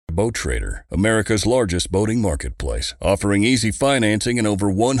Boat Trader, America's largest boating marketplace, offering easy financing and over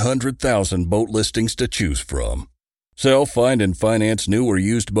 100,000 boat listings to choose from. Sell, find, and finance new or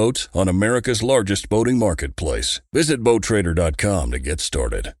used boats on America's largest boating marketplace. Visit BoatTrader.com to get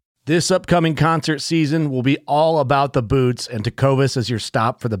started. This upcoming concert season will be all about the boots, and Tecovas is your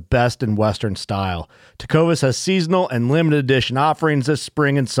stop for the best in Western style. Tecovas has seasonal and limited edition offerings this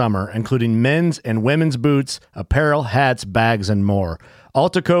spring and summer, including men's and women's boots, apparel, hats, bags, and more. All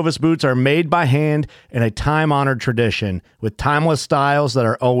Tecovas boots are made by hand in a time-honored tradition with timeless styles that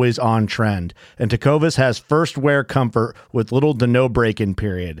are always on trend. And Tecovas has first wear comfort with little to no break-in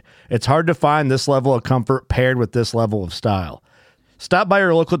period. It's hard to find this level of comfort paired with this level of style. Stop by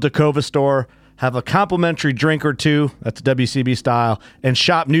your local Tecovas store, have a complimentary drink or two, that's WCB style, and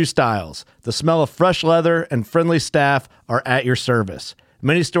shop new styles. The smell of fresh leather and friendly staff are at your service.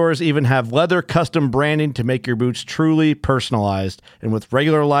 Many stores even have leather custom branding to make your boots truly personalized. And with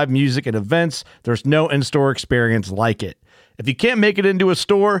regular live music and events, there's no in-store experience like it. If you can't make it into a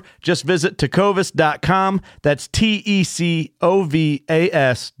store, just visit tecovas.com. That's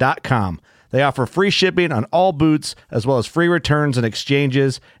TECOVAS.com. They offer free shipping on all boots, as well as free returns and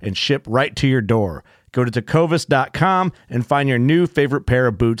exchanges, and ship right to your door. Go to tecovas.com and find your new favorite pair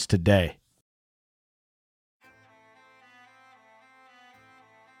of boots today.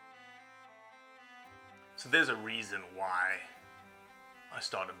 So there's a reason why I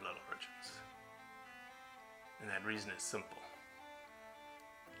started Blood Origins. And that reason is simple.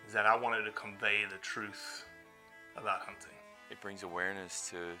 Is that I wanted to convey the truth about hunting. It brings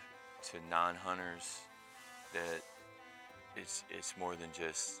awareness to non-hunters that it's more than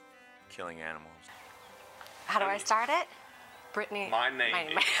just killing animals. How do I start it? Brittany. My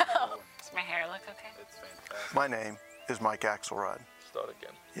name is... Does my hair look okay? It's fantastic. My name is Mike Axelrod. Start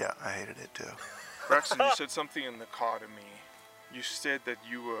again. Yeah, I hated it too. Braxton, you said something in the car to me. You said that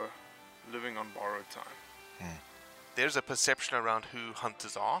you were living on borrowed time. There's a perception around who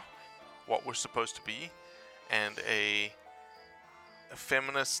hunters are, what we're supposed to be, and a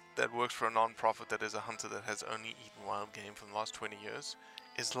feminist that works for a non-profit that is a hunter that has only eaten wild game for the last 20 years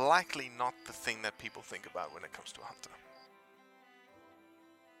is likely not the thing that people think about when it comes to a hunter.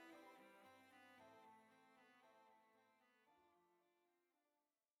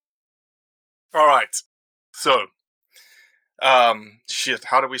 All right. So, how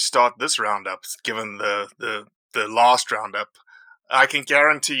do we start this roundup, given the last roundup? I can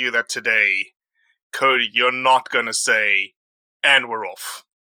guarantee you that today, Cody, you're not going to say, and we're off.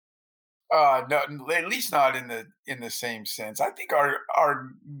 No, at least not in the same sense. I think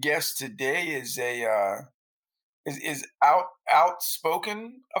our guest today is is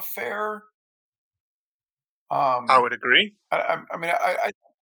outspoken affair. I would agree. I mean,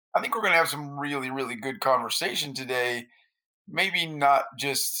 I think we're going to have some really, really good conversation today. Maybe not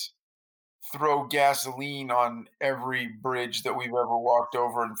just throw gasoline on every bridge that we've ever walked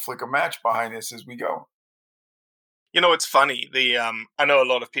over and flick a match behind us as we go. You know, it's funny. I know a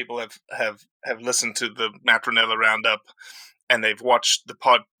lot of people have listened to the Matt Rinella roundup, and they've watched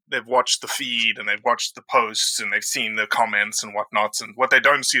they've watched the feed, and they've watched the posts, and they've seen the comments and whatnots. And what they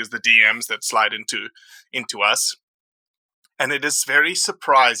don't see is the DMs that slide into us. And it is very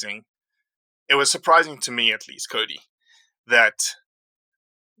surprising. It was surprising to me, at least, Cody, that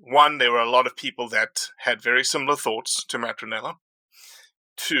one, there were a lot of people that had very similar thoughts to Matt Rinella.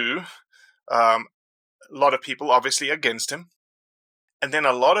 Two, a lot of people obviously against him. And then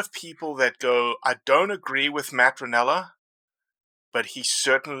a lot of people that go, I don't agree with Matt Rinella, but he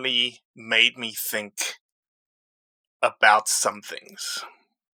certainly made me think about some things.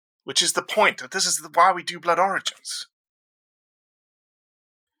 Which is the point. This is why we do Blood Origins.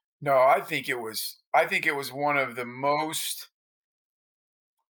 No, I think it was one of the most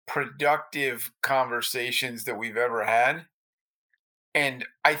productive conversations that we've ever had. And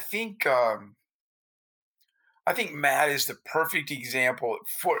I think Matt is the perfect example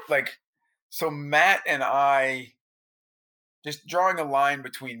for so Matt and I, just drawing a line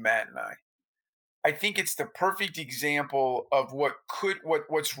between Matt and I think it's the perfect example of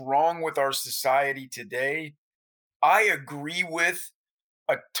what's wrong with our society today. I agree with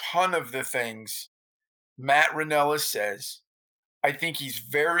a ton of the things Matt Rinella says. I think he's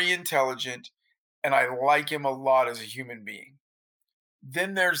very intelligent, and I like him a lot as a human being.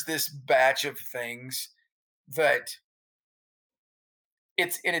 Then there's this batch of things that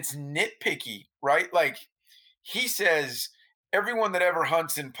it's nitpicky, right? Like he says, everyone that ever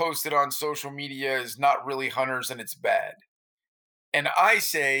hunts and posted on social media is not really hunters and it's bad. And I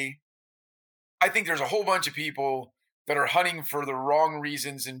say, I think there's a whole bunch of people that are hunting for the wrong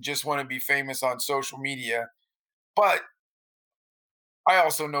reasons and just want to be famous on social media. But I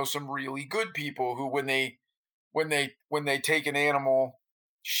also know some really good people who, when they take an animal,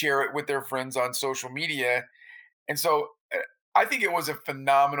 share it with their friends on social media. And so I think it was a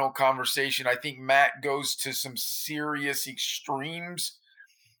phenomenal conversation. I think Matt goes to some serious extremes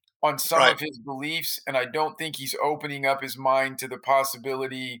on some Right. of his beliefs, and I don't think he's opening up his mind to the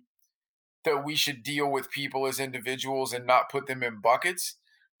possibility that we should deal with people as individuals and not put them in buckets.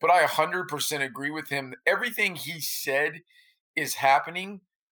 But I 100% agree with him. Everything he said is happening.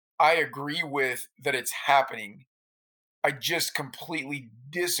 I agree with that it's happening. I just completely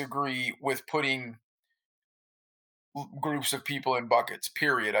disagree with putting groups of people in buckets,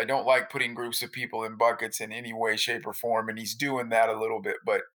 period. I don't like putting groups of people in buckets in any way, shape, or form. And he's doing that a little bit.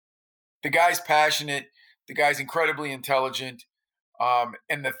 But the guy's passionate. The guy's incredibly intelligent.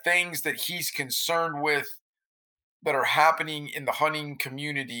 And the things that he's concerned with that are happening in the hunting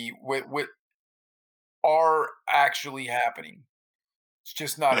community with are actually happening. It's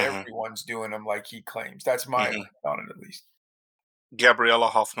just not Mm-hmm. everyone's doing them like he claims. That's my Mm-hmm. opinion on it, at least. Gabriella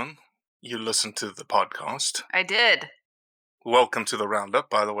Hoffman, you listened to the podcast. I did. Welcome to the Roundup,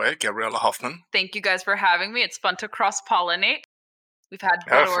 by the way, Gabriella Hoffman. Thank you guys for having me. It's fun to cross-pollinate. We've had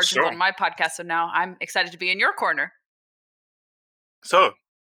Yeah, Blood for Origins sure. on my podcast, so now I'm excited to be in your corner. So,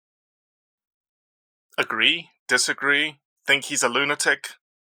 agree, disagree, think he's a lunatic?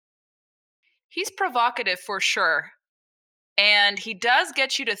 He's provocative for sure, and he does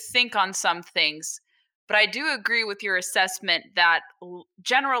get you to think on some things, but I do agree with your assessment that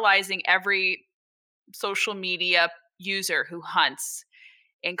generalizing every social media user who hunts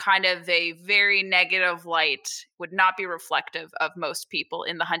in kind of a very negative light would not be reflective of most people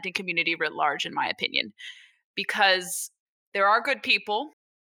in the hunting community writ large, in my opinion, because there are good people,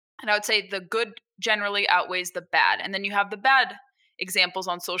 and I would say the good generally outweighs the bad. And then you have the bad examples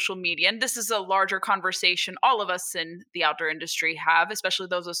on social media. And this is a larger conversation all of us in the outdoor industry have, especially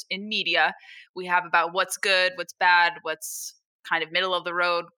those of us in media. We have about what's good, what's bad, what's kind of middle of the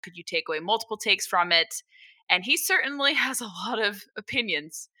road. Could you take away multiple takes from it? And he certainly has a lot of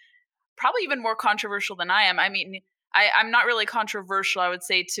opinions, probably even more controversial than I am. I mean, I'm not really controversial, I would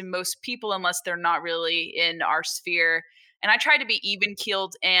say, to most people unless they're not really in our sphere. And I try to be even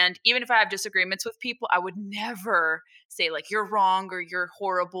keeled. And even if I have disagreements with people, I would never say like you're wrong or you're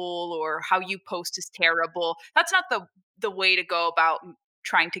horrible or how you post is terrible. That's not the way to go about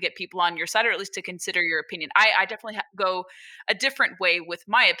trying to get people on your side, or at least to consider your opinion. I definitely go a different way with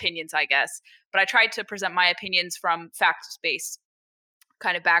my opinions, I guess. But I try to present my opinions from fact-based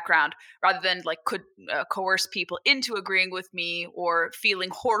kind of background rather than like could coerce people into agreeing with me or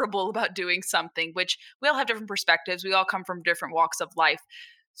feeling horrible about doing something, which we all have different perspectives. We all come from different walks of life.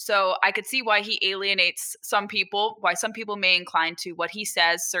 So I could see why he alienates some people, why some people may incline to what he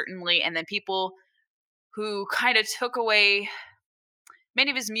says, certainly. And then people who kind of took away many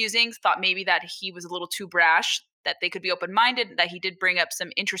of his musings, thought maybe that he was a little too brash, that they could be open-minded, that he did bring up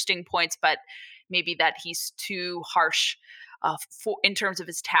some interesting points, but maybe that he's too harsh in terms of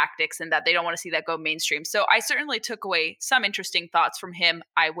his tactics, and that they don't want to see that go mainstream. So I certainly took away some interesting thoughts from him.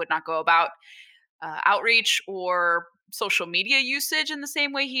 I would not go about outreach or social media usage in the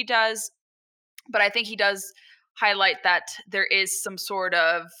same way he does, but I think he does highlight that there is some sort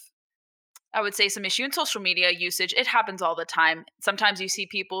of, I would say, some issue in social media usage. It happens all the time. Sometimes you see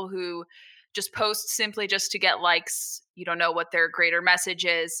people who just post simply just to get likes. You don't know what their greater message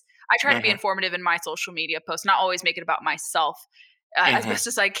is. I try to be informative in my social media posts, not always make it about myself as best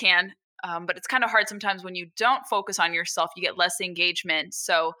as I can. But it's kind of hard sometimes when you don't focus on yourself, you get less engagement.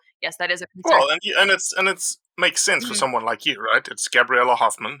 So yes, that is a concern. Well, and it's makes sense for someone like you, right? It's Gabriella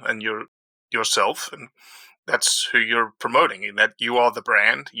Hoffman and you're yourself, and that's who you're promoting, and that you are the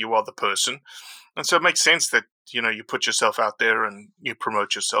brand, you are the person. And so it makes sense that, you put yourself out there and you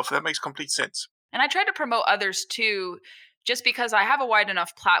promote yourself. That makes complete sense. And I try to promote others too, just because I have a wide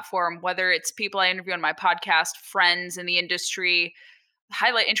enough platform, whether it's people I interview on my podcast, friends in the industry,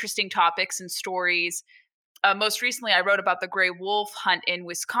 highlight interesting topics and stories. Most recently, I wrote about the gray wolf hunt in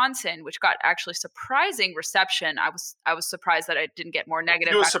Wisconsin, which got actually surprising reception. I was surprised that I didn't get more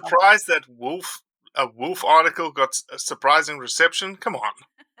negative. You were surprised that a wolf article got a surprising reception? Come on.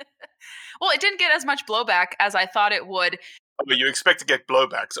 Well, it didn't get as much blowback as I thought it would. Oh, but you expect to get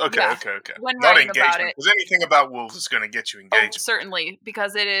blowbacks. Okay, Yeah, okay. when Not writing about engagement, it. because anything about wolves is going to get you engaged. Oh, certainly,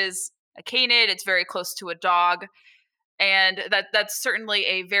 because it is a canid. It's very close to a dog. And that's certainly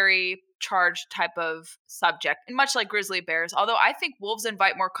a very charged type of subject. And much like grizzly bears, although I think wolves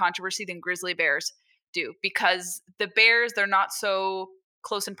invite more controversy than grizzly bears do, because the bears, they're not so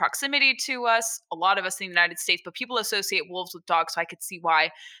close in proximity to us, a lot of us in the United States, but people associate wolves with dogs. So I could see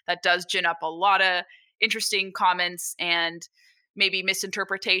why that does gin up a lot of interesting comments and maybe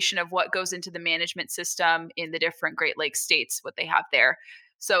misinterpretation of what goes into the management system in the different Great Lakes states, what they have there.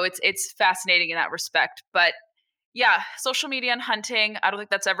 So it's fascinating in that respect. But yeah, social media and hunting, I don't think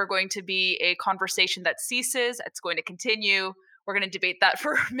that's ever going to be a conversation that ceases. It's going to continue. We're going to debate that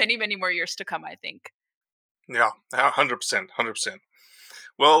for many, many more years to come, I think. Yeah, 100%, 100%.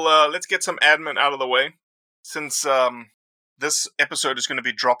 Well, let's get some admin out of the way. Since this episode is going to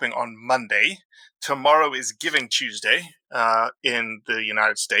be dropping on Monday, tomorrow is Giving Tuesday in the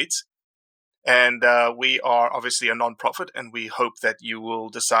United States. And we are obviously a nonprofit, and we hope that you will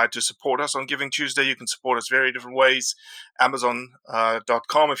decide to support us on Giving Tuesday. You can support us very different ways.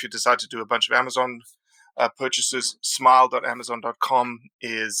 Amazon.com, if you decide to do a bunch of Amazon purchases. Smile.amazon.com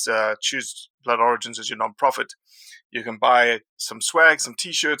is Choose Blood Origins as your nonprofit. You can buy some swag, some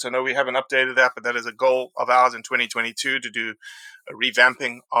t-shirts. I know we haven't updated that, but that is a goal of ours in 2022 to do a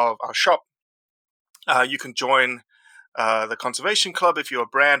revamping of our shop. You can join the Conservation Club if you're a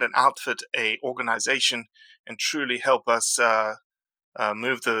brand, an outfit, a organization, and truly help us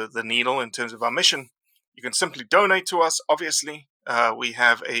move the needle in terms of our mission. You can simply donate to us, obviously. We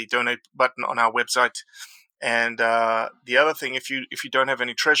have a donate button on our website. And the other thing, if you don't have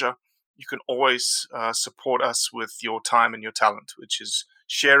any treasure, you can always support us with your time and your talent, which is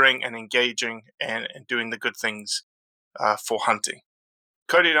sharing and engaging and doing the good things for hunting.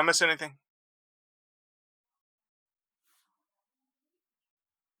 Cody, did I miss anything?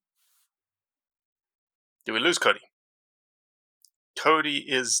 Did we lose Cody? Cody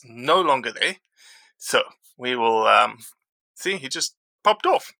is no longer there. So we will see, he just popped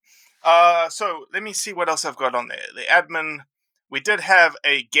off. So let me see what else I've got on there. The admin, we did have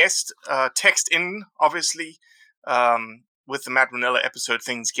a guest text in, obviously. With the Matt Ranella episode,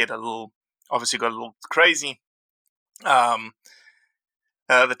 things got a little crazy.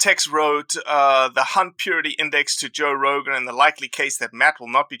 The text wrote, the Hunt Purity Index to Joe Rogan and the likely case that Matt will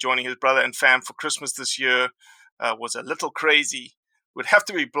not be joining his brother and fam for Christmas this year was a little crazy. We'd have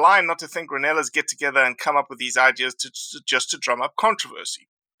to be blind not to think Ranella's get together and come up with these ideas just to drum up controversy.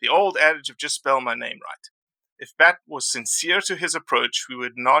 The old adage of just spell my name right. If Matt was sincere to his approach, we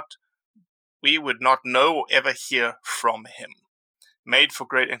would not know or ever hear from him. Made for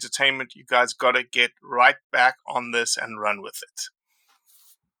great entertainment. You guys gotta get right back on this and run with it.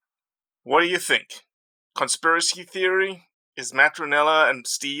 What do you think? Conspiracy theory? Is Matt Ranella and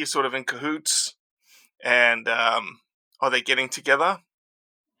Steve sort of in cahoots? And are they getting together?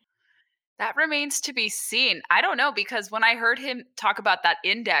 That remains to be seen. I don't know, because when I heard him talk about that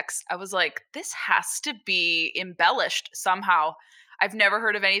index, I was like, this has to be embellished somehow. I've never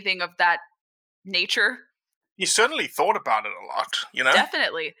heard of anything of that nature. You certainly thought about it a lot, you know?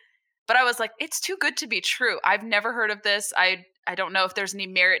 Definitely. But I was like, it's too good to be true. I've never heard of this. I don't know if there's any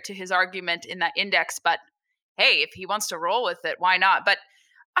merit to his argument in that index, but hey, if he wants to roll with it, why not? But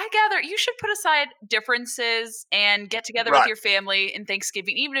I gather you should put aside differences and get together with your family in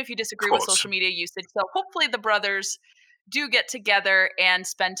Thanksgiving, even if you disagree with social media usage. So hopefully the brothers do get together and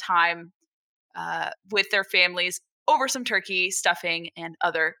spend time with their families over some turkey, stuffing, and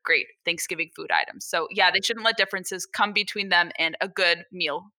other great Thanksgiving food items. So yeah, they shouldn't let differences come between them and a good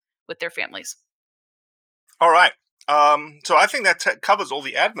meal with their families. All right. So I think that covers all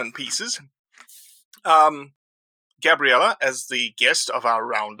the admin pieces. Gabriella, as the guest of our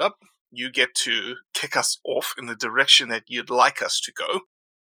roundup, you get to kick us off in the direction that you'd like us to go.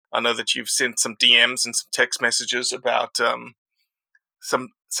 I know that you've sent some DMs and some text messages about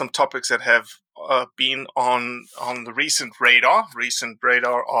some topics that have been on the recent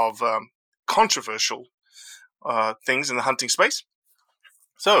radar of controversial things in the hunting space.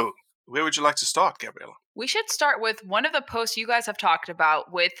 So, where would you like to start, Gabriella? We should start with one of the posts you guys have talked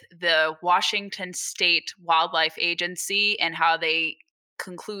about with the Washington State Wildlife Agency and how they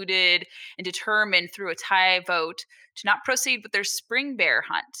concluded and determined through a tie vote to not proceed with their spring bear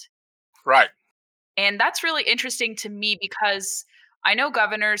hunt. Right. And that's really interesting to me because I know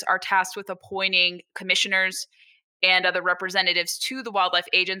governors are tasked with appointing commissioners and other representatives to the wildlife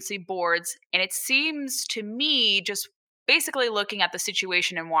agency boards. And it seems to me, just basically looking at the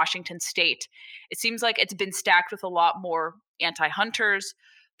situation in Washington State, it seems like it's been stacked with a lot more anti-hunters,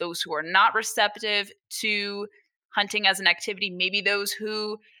 those who are not receptive to hunting as an activity, maybe those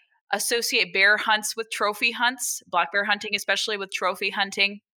who associate bear hunts with trophy hunts, black bear hunting especially with trophy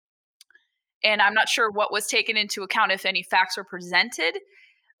hunting. And I'm not sure what was taken into account, if any facts were presented.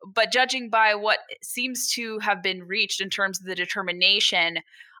 But judging by what seems to have been reached in terms of the determination,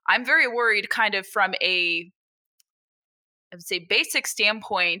 I'm very worried kind of from I would say, basic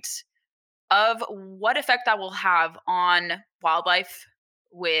standpoint of what effect that will have on wildlife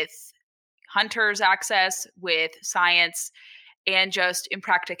with hunters' access, with science, and just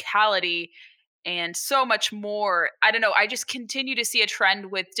impracticality and so much more. I don't know. I just continue to see a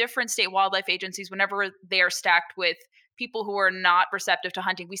trend with different state wildlife agencies whenever they are stacked with people who are not receptive to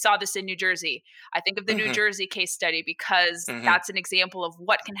hunting. We saw this in New Jersey. I think of the New Mm-hmm. Jersey case study because Mm-hmm. that's an example of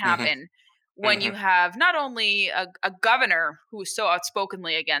what can Mm-hmm. happen when you have not only a governor who is so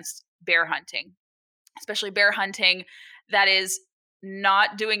outspokenly against bear hunting, especially bear hunting that is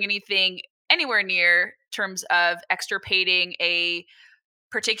not doing anything anywhere near terms of extirpating a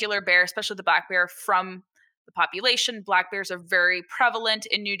particular bear, especially the black bear, from the population. Black bears are very prevalent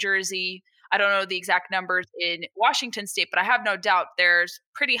in New Jersey. I don't know the exact numbers in Washington state, but I have no doubt there's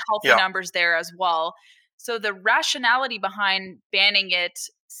pretty healthy numbers there as well. So the rationality behind banning it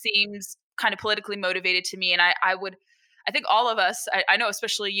seems kind of politically motivated to me. And I think all of us, I know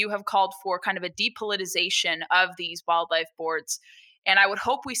especially you, have called for kind of a depolitization of these wildlife boards. And I would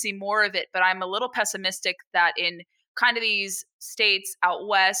hope we see more of it, but I'm a little pessimistic that in kind of these states out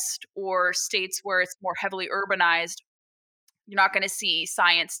west or states where it's more heavily urbanized, you're not going to see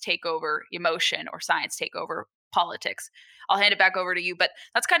science take over emotion or science take over politics. I'll hand it back over to you, but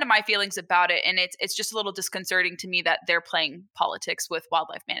that's kind of my feelings about it, and it's just a little disconcerting to me that they're playing politics with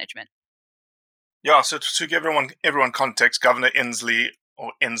wildlife management. Yeah, so to give everyone context, Governor Inslee,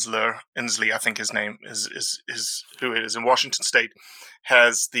 or Inslee, I think his name is who it is in Washington State,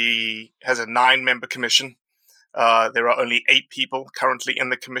 has a 9-member commission. There are only 8 people currently in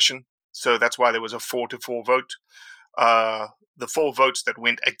the commission, so that's why there was a 4-4 vote. The 4 votes that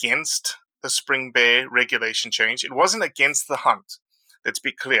went against the spring bear regulation change, it wasn't against the hunt. Let's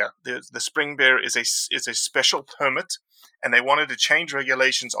be clear. The spring bear is a special permit, and they wanted to change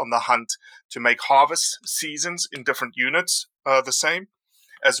regulations on the hunt to make harvest seasons in different units the same,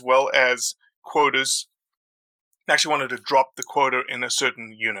 as well as quotas. They actually wanted to drop the quota in a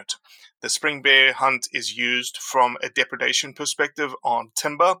certain unit. The spring bear hunt is used from a depredation perspective on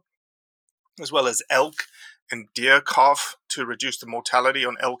timber, as well as elk and deer calf, to reduce the mortality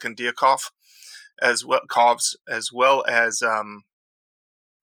on elk and deer calves, as well as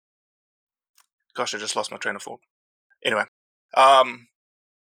gosh, I just lost my train of thought. Anyway,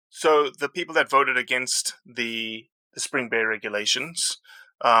 so the people that voted against the spring bear regulations,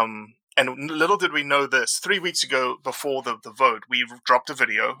 and little did we know this, 3 weeks ago before the vote, we dropped a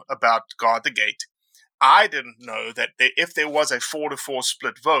video about Guard the Gate. I didn't know that if there was a 4-4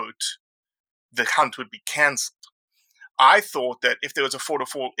 split vote, the hunt would be cancelled. I thought that if there was a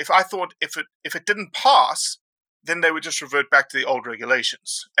 4-4, if it didn't pass, then they would just revert back to the old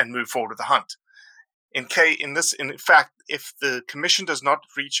regulations and move forward with the hunt. In fact, if the commission does not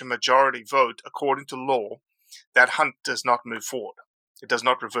reach a majority vote according to law, that hunt does not move forward. It does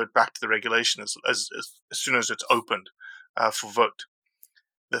not revert back to the regulation as soon as it's opened for vote.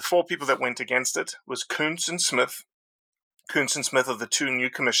 The 4 people that went against it was Coons and Smith. Coons and Smith are the 2 new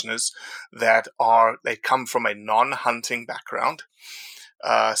commissioners they come from a non-hunting background.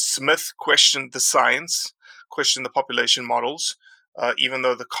 Smith questioned the science, questioned the population models, even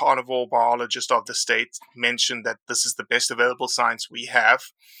though the carnivore biologist of the state mentioned that this is the best available science we have.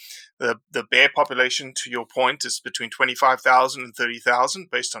 The bear population, to your point, is between 25,000 and 30,000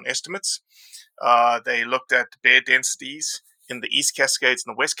 based on estimates. They looked at bear densities in the East Cascades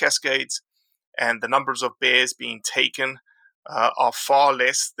and the West Cascades, and the numbers of bears being taken are far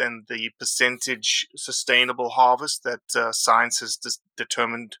less than the percentage sustainable harvest that science has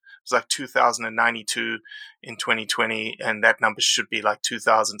determined. It was like 2,092 in 2020, and that number should be like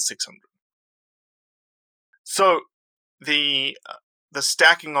 2,600. So the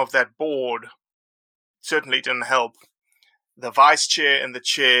stacking of that board certainly didn't help. The vice chair and the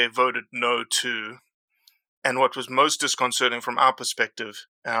chair voted no too. And what was most disconcerting from our perspective,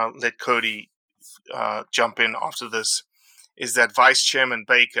 and I'll let Cody jump in after this, is that Vice Chairman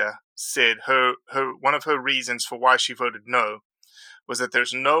Baker said one of her reasons for why she voted no was that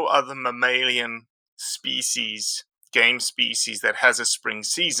there's no other mammalian species, game species, that has a spring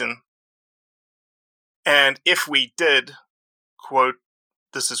season. And if we did, quote,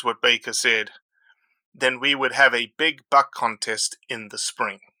 this is what Baker said, then we would have a big buck contest in the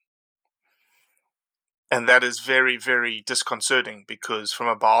spring. And that is very, very disconcerting because from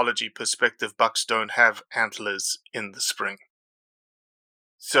a biology perspective, bucks don't have antlers in the spring.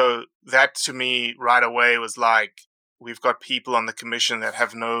 So that to me right away was like, we've got people on the commission that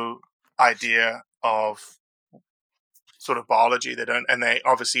have no idea of sort of biology. They don't, and they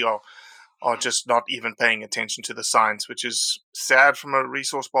obviously are just not even paying attention to the science, which is sad from a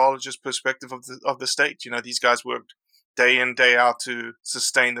resource biologist perspective of the state. You know, these guys worked day in, day out to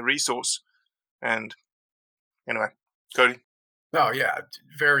sustain the resource. And anyway, Cody. No, yeah,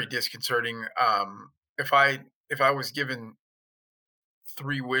 very disconcerting. If I was given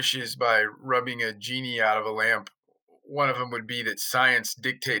 3 wishes by rubbing a genie out of a lamp, one of them would be that science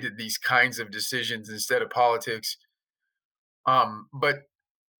dictated these kinds of decisions instead of politics. But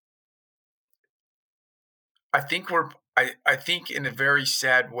I think I think in a very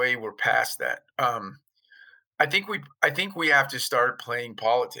sad way we're past that. I think we have to start playing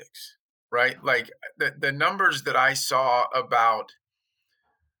politics, right? Like the numbers that I saw about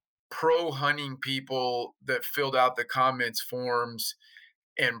pro hunting people that filled out the comments forms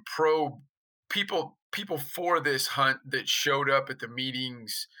and pro people for this hunt that showed up at the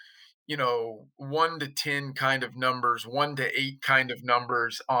meetings, 1 to 10 kind of numbers, 1 to 8 kind of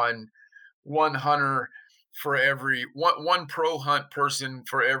numbers on one hunter for every one pro hunt person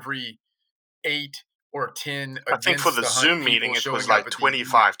for every 8 or 10 I think for against the the hunt Zoom meeting, people it was showing like up at the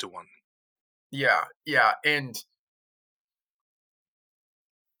 25 to 1. yeah, yeah, and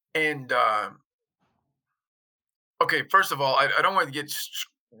okay, first of all, I don't want to get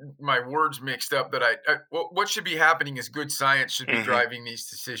my words mixed up, but what should be happening is good science should be Mhm. driving these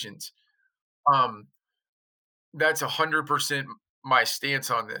decisions. Um, that's 100% my stance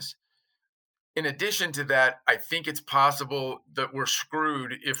on this. In addition to that, I think it's possible that we're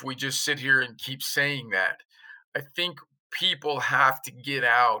screwed if we just sit here and keep saying that. I think people have to get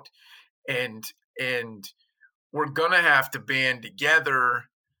out and and we're gonna have to band together,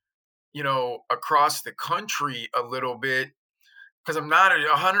 across the country a little bit, because I'm not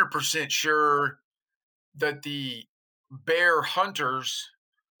 100% sure that the bear hunters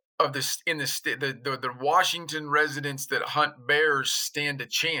of this in the state, the Washington residents that hunt bears stand a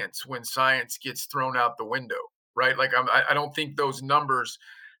chance when science gets thrown out the window, right? Like I don't think those numbers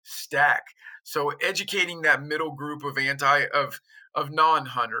stack. So educating that middle group of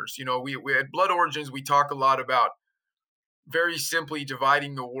non-hunters, we had Blood Origins. We talk a lot about very simply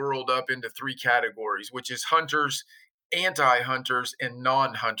dividing the world up into 3 categories, which is hunters, anti-hunters, and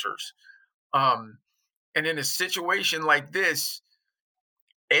non-hunters. And in a situation like this,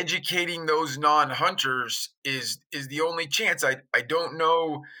 educating those non-hunters is the only chance. I don't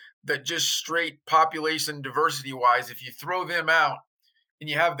know that just straight population diversity wise, if you throw them out and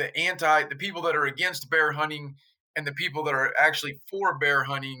you have the people that are against bear hunting and the people that are actually for bear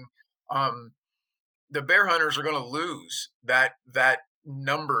hunting, the bear hunters are going to lose that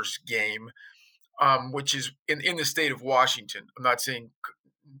numbers game, which is in the state of Washington. I'm not saying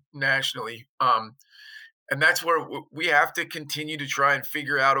nationally. And that's where we have to continue to try and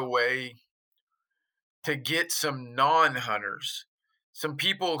figure out a way to get some non-hunters, some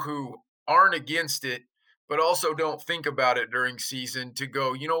people who aren't against it, but also don't think about it during season, to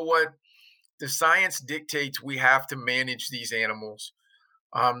go, you know what? The science dictates we have to manage these animals.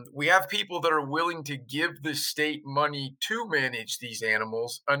 We have people that are willing to give the state money to manage these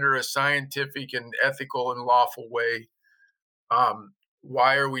animals under a scientific and ethical and lawful way.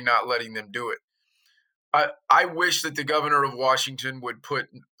 Why are we not letting them do it? I wish that the governor of Washington would put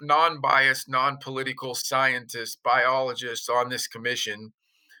non-biased, non-political scientists, biologists on this commission.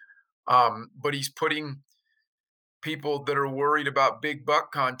 But he's putting people that are worried about big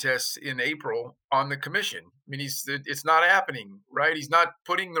buck contests in April on the commission. I mean, it's not happening, right? He's not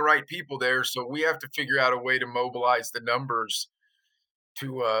putting the right people there. So we have to figure out a way to mobilize the numbers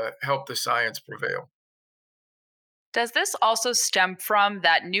to help the science prevail. Does this also stem from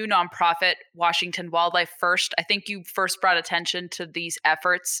that new nonprofit, Washington Wildlife First? I think you first brought attention to these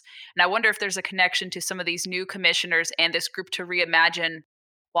efforts. And I wonder if there's a connection to some of these new commissioners and this group to reimagine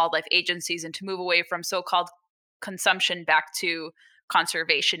wildlife agencies and to move away from so-called consumption back to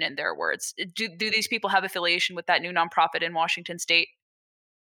conservation, in their words. Do these people have affiliation with that new nonprofit in Washington State?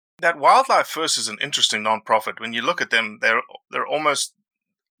 That Wildlife First is an interesting nonprofit. When you look at them, they're almost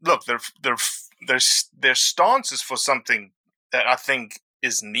look their stance is for something that I think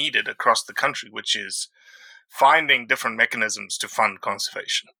is needed across the country, which is finding different mechanisms to fund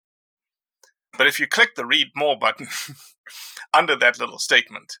conservation. But if you click the read more button under that little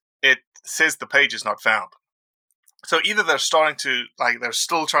statement, it says the page is not found. So either they're starting to, they're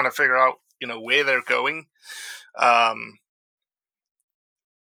still trying to figure out, where they're going,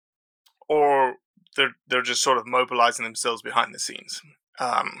 or they're just sort of mobilizing themselves behind the scenes.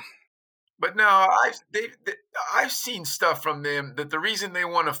 But no, I've seen stuff from them that the reason they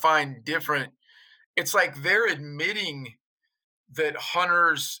want to find different, it's like they're admitting that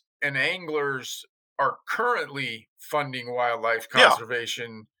hunters and anglers are currently funding wildlife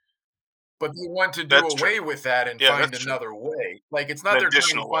conservation, but they want to do away with that and find another way. Like, it's not they're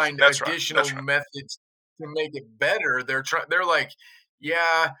trying to find additional methods to make it better. They're like,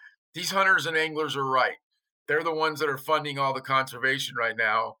 yeah, these hunters and anglers are right. They're the ones that are funding all the conservation right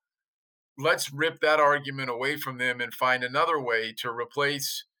now. let's rip that argument away from them and find another way to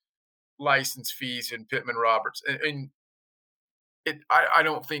replace license fees in Pittman Roberts. I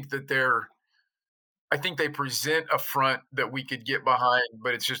don't think that I think they present a front that we could get behind,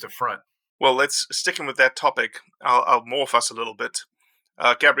 but it's just a front. Well, let's sticking with that topic. I'll morph us a little bit.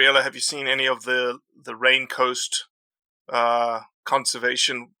 Gabriella, have you seen any of the Rain Coast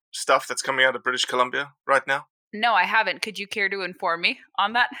conservation stuff that's coming out of British Columbia right now? No, I haven't. Could you care to inform me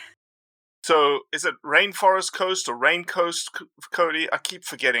on that? So is it Rainforest Coast or Rain Coast, Cody? I keep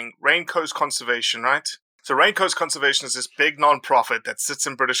forgetting. Rain Coast Conservation, right? So Rain Coast Conservation is this big nonprofit that sits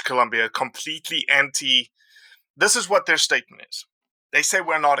in British Columbia, completely anti. This is what their statement is. They say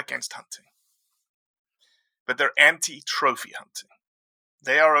we're not against hunting, but they're anti-trophy hunting.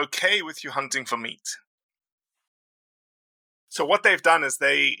 They are okay with you hunting for meat. So what they've done is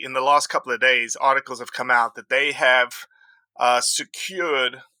in the last couple of days, articles have come out that they have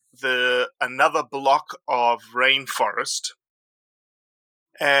secured another block of rainforest,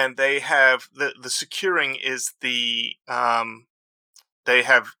 and they have the securing is they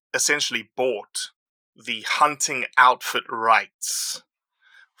have essentially bought the hunting outfit rights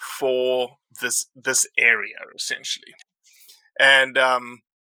for this area essentially, and I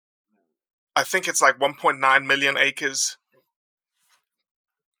think it's like 1.9 million acres.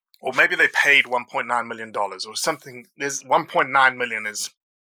 Or maybe they paid $1.9 million or something. There's 1.9 million is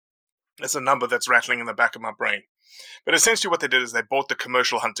a number that's rattling in the back of my brain. But essentially what they did is they bought the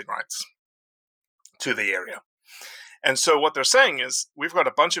commercial hunting rights to the area. And so what they're saying is we've got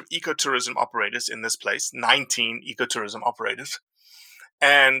a bunch of ecotourism operators in this place, 19 ecotourism operators,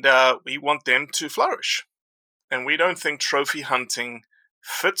 and we want them to flourish. And we don't think trophy hunting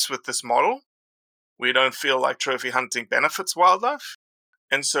fits with this model. We don't feel like trophy hunting benefits wildlife.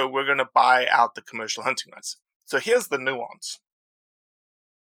 And so we're going to buy out the commercial hunting rights. So here's the nuance.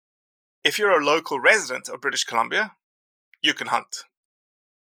 If you're a local resident of British Columbia, you can hunt.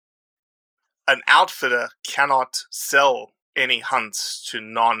 An outfitter cannot sell any hunts to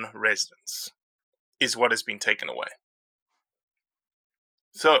non-residents, is what has been taken away.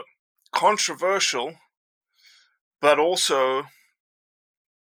 So, controversial, but also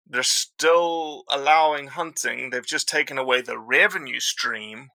they're still allowing hunting. They've just taken away the revenue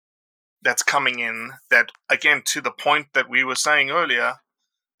stream that's coming in. That, again, to the point that we were saying earlier,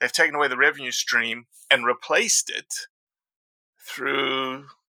 they've taken away the revenue stream and replaced it through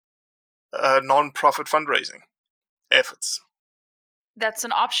non-profit fundraising efforts. That's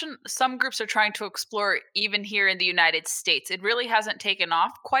an option some groups are trying to explore even here in the United States. It really hasn't taken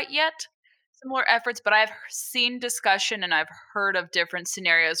off quite yet. Similar efforts, but I've seen discussion and I've heard of different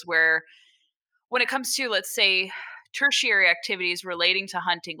scenarios where when it comes to, let's say, tertiary activities relating to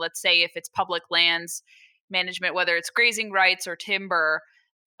hunting, let's say if it's public lands management, whether it's grazing rights or timber,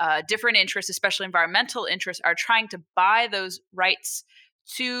 different interests, especially environmental interests, are trying to buy those rights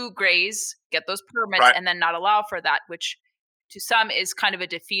to graze, get those permits, Right. and then not allow for that, which to some is kind of a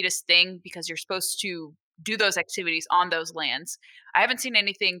defeatist thing because you're supposed to do those activities on those lands. I haven't seen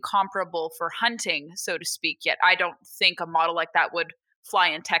anything comparable for hunting, so to speak, yet. I don't think a model like that would fly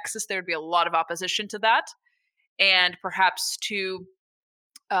in Texas. There would be a lot of opposition to that. And perhaps to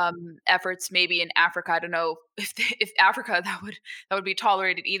efforts maybe in Africa. I don't know if Africa that would be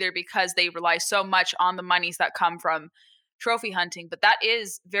tolerated either because they rely so much on the monies that come from trophy hunting. But that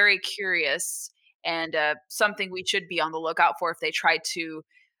is very curious and something we should be on the lookout for if they try to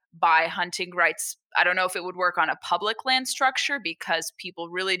buy hunting rights. I don't know if it would work on a public land structure because people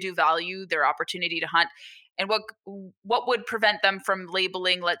really do value their opportunity to hunt. And what would prevent them from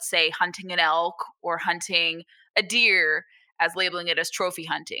labeling, let's say, hunting an elk or hunting a deer as labeling it as trophy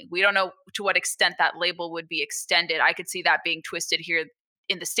hunting? We don't know to what extent that label would be extended. I could see that being twisted here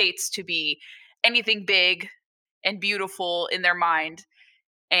in the States to be anything big and beautiful in their mind,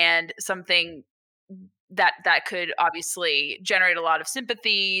 and something that could obviously generate a lot of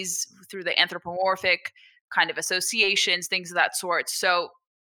sympathies through the anthropomorphic kind of associations, things of that sort. So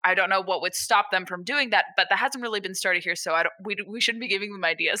I don't know what would stop them from doing that, but that hasn't really been started here. So we shouldn't be giving them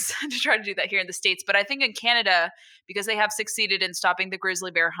ideas to try to do that here in the States. But I think in Canada, because they have succeeded in stopping the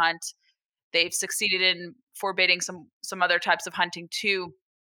grizzly bear hunt, they've succeeded in forbidding some other types of hunting too.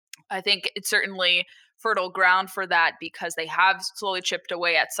 I think it's certainly fertile ground for that because they have slowly chipped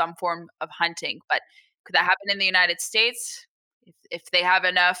away at some form of hunting. But could that happen in the United States? If they have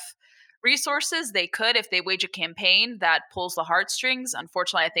enough resources, they could. If they wage a campaign that pulls the heartstrings,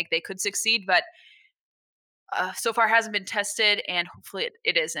 unfortunately, I think they could succeed. But so far hasn't been tested, and hopefully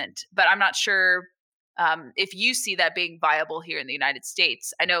it isn't. But I'm not sure if you see that being viable here in the United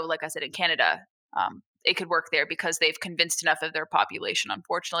States. I know, like I said, in Canada, it could work there because they've convinced enough of their population,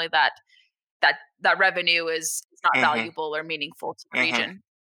 unfortunately, that that revenue is not Mhm. valuable or meaningful to the Mhm. region.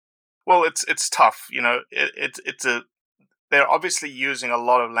 Well, it's tough, you know. They're obviously using a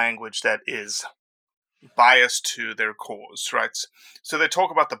lot of language that is biased to their cause, right? So they talk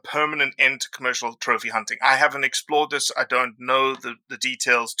about the permanent end to commercial trophy hunting. I haven't explored this. I don't know the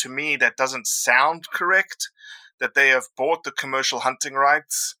details. To me, that doesn't sound correct, that they have bought the commercial hunting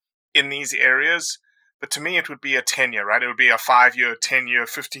rights in these areas. But to me, it would be a tenure, right? It would be a 5-year, 10-year,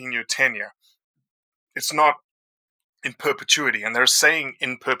 15-year tenure. It's not in perpetuity. And they're saying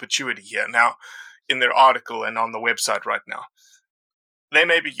in perpetuity here now in their article and on the website right now. They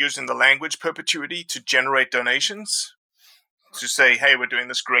may be using the language perpetuity to generate donations, to say, hey, we're doing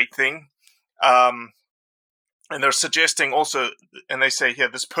this great thing. And they're suggesting also, and they say here,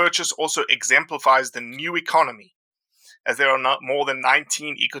 this purchase also exemplifies the new economy, as there are not more than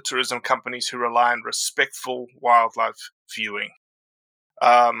 19 ecotourism companies who rely on respectful wildlife viewing.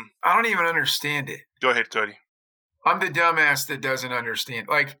 I don't even understand it. Go ahead, Cody. I'm the dumbass that doesn't understand.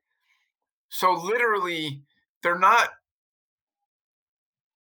 Like, so literally, they're not.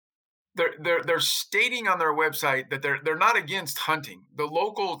 They're stating on their website that they're not against hunting. The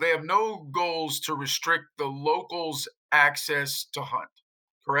locals, they have no goals to restrict the locals' access to hunt.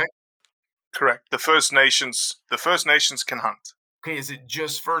 Correct? Correct. The First Nations can hunt. Okay, is it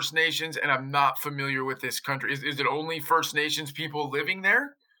just First Nations? And I'm not familiar with this country. Is it only First Nations people living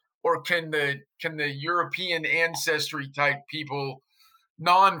there, or can the European ancestry type people,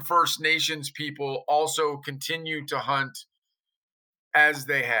 non-First Nations people, also continue to hunt as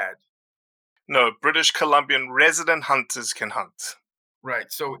they had? No, British Columbian resident hunters can hunt.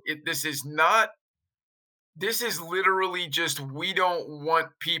 Right. So this is literally just, we don't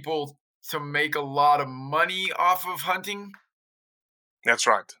want people to make a lot of money off of hunting. That's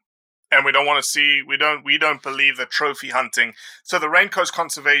right. And we don't want to see, we don't believe that trophy hunting. So the Raincoast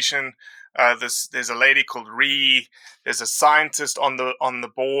Conservation, there's a lady called Ree. There's a scientist on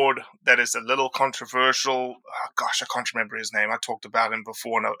the board that is a little controversial. Oh, gosh, I can't remember his name. I talked about him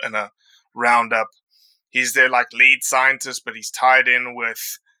before in a roundup. He's their like lead scientist, but he's tied in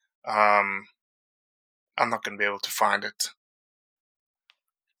with. I'm not going to be able to find it.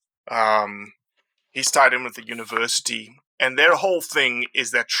 He's tied in with the university, and their whole thing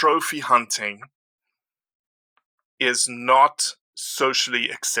is that trophy hunting is not socially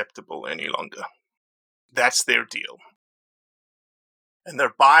acceptable any longer. That's their deal. And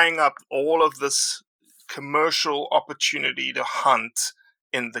they're buying up all of this commercial opportunity to hunt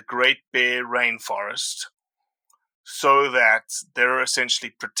in the Great Bear Rainforest so that they're essentially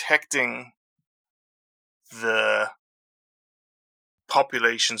protecting the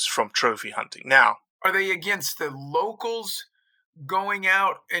populations from trophy hunting. Now, are they against the locals going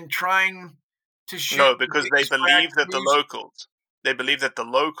out and trying to shoot? No, because they believe that the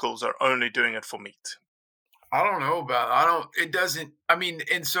locals are only doing it for meat. I don't know about it doesn't, I mean,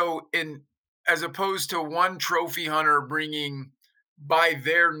 and so as opposed to one trophy hunter bringing, by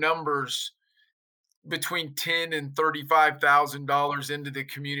their numbers, between $10,000 and $35,000 into the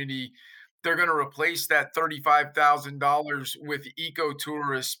community, they're going to replace that $35,000 with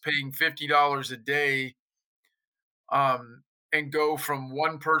ecotourists paying $50 a day, and go from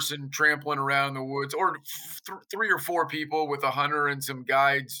one person trampling around the woods, or 3 or 4 people with a hunter and some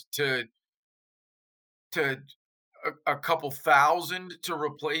guides, to a couple thousand to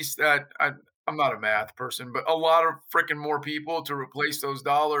replace that. I'm not a math person, but a lot of freaking more people to replace those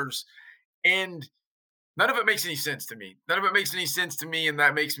dollars. And none of it makes any sense to me. And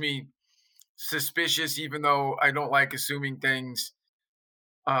that makes me suspicious, even though I don't like assuming things.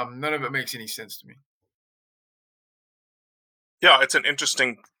 None of it makes any sense to me. Yeah, it's an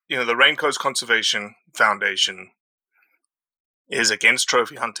interesting, the Raincoast Conservation Foundation is against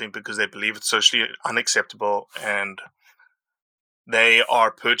trophy hunting because they believe it's socially unacceptable, and they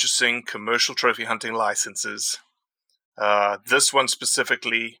are purchasing commercial trophy hunting licenses. This one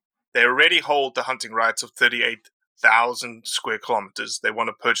specifically, they already hold the hunting rights of 38,000 square kilometers. They want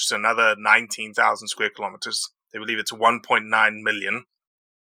to purchase another 19,000 square kilometers. They believe it's 1.9 million.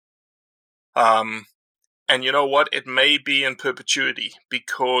 And you know what? It may be in perpetuity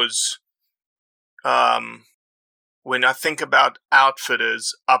because when I think about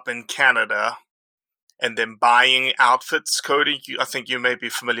outfitters up in Canada and them buying outfits, Cody, I think you may be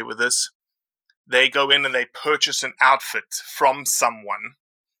familiar with this. They go in and they purchase an outfit from someone,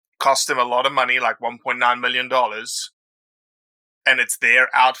 cost them a lot of money, like $1.9 million, and it's their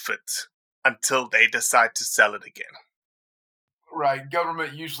outfit until they decide to sell it again. Right.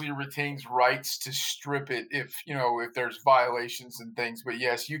 Government usually retains rights to strip it if there's violations and things. But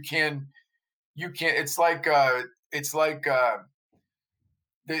yes, you can. It's like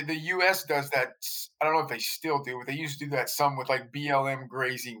The U.S. does that. I don't know if they still do, but they used to do that some with like BLM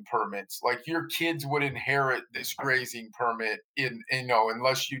grazing permits. Like your kids would inherit this grazing permit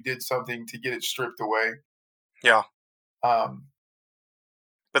unless you did something to get it stripped away. Yeah. Um,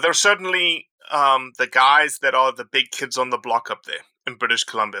 But there's certainly the guys that are the big kids on the block up there in British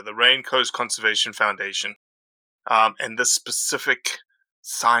Columbia, the Rain Coast Conservation Foundation, and this specific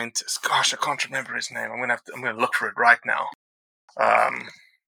scientist. Gosh, I can't remember his name. I'm gonna look for it right now.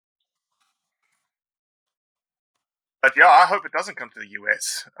 But yeah, I hope it doesn't come to the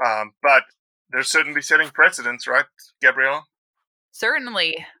U.S. But they're certainly setting precedents, right, Gabrielle?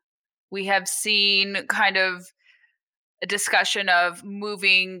 Certainly. We have seen kind of a discussion of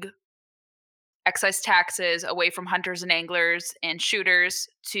moving excise taxes away from hunters and anglers and shooters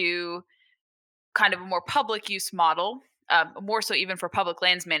to kind of a more public use model, more so even for public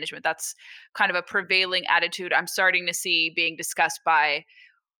lands management. That's kind of a prevailing attitude I'm starting to see being discussed by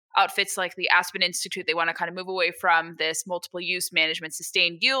outfits like the Aspen Institute. They want to kind of move away from this multiple use management,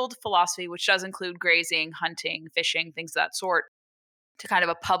 sustained yield philosophy, which does include grazing, hunting, fishing, things of that sort, to kind of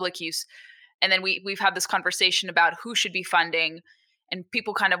a public use. And then we've had this conversation about who should be funding, and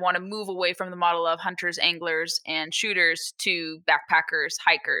people kind of want to move away from the model of hunters, anglers, and shooters to backpackers,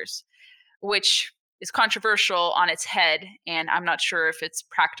 hikers, which is controversial on its head. And I'm not sure if it's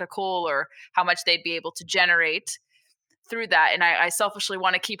practical or how much they'd be able to generate through that. And I selfishly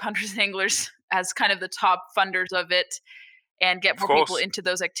want to keep hunters and anglers as kind of the top funders of it and get more people into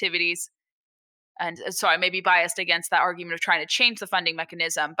those activities. And so I may be biased against that argument of trying to change the funding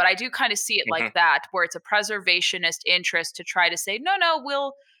mechanism, but I do kind of see it like that, where it's a preservationist interest to try to say, no,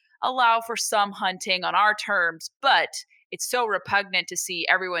 we'll allow for some hunting on our terms, but it's so repugnant to see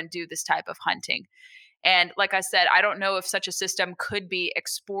everyone do this type of hunting. And like I said, I don't know if such a system could be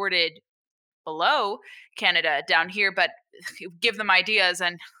exported below Canada down here, but give them ideas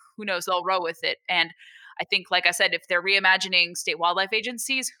and who knows, they'll row with it. And I think, like I said, if they're reimagining state wildlife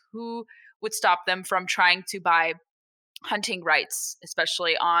agencies, who would stop them from trying to buy hunting rights,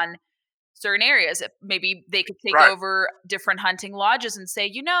 especially on certain areas? Maybe they could take over different hunting lodges and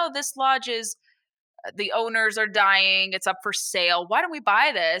say, this lodge is, the owners are dying, it's up for sale. Why don't we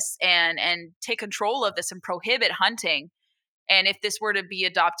buy this and take control of this and prohibit hunting? And if this were to be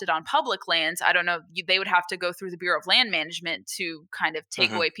adopted on public lands, I don't know, they would have to go through the Bureau of Land Management to kind of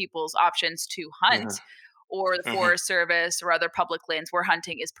take away people's options to hunt, or the Forest Service or other public lands where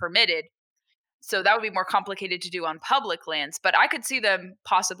hunting is permitted. So that would be more complicated to do on public lands. But I could see them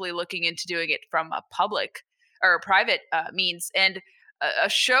possibly looking into doing it from a public or a private means. And a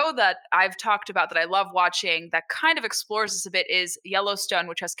show that I've talked about that I love watching that kind of explores this a bit is Yellowstone,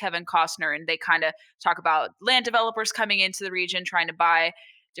 which has Kevin Costner, and they kind of talk about land developers coming into the region trying to buy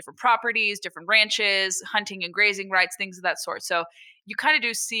different properties, different ranches, hunting and grazing rights, things of that sort. So you kind of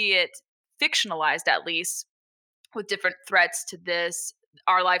do see it fictionalized, at least, with different threats to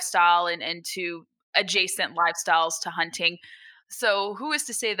our lifestyle and to adjacent lifestyles to hunting. So who is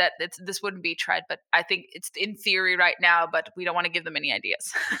to say that this wouldn't be tried? But I think it's in theory right now, but we don't want to give them any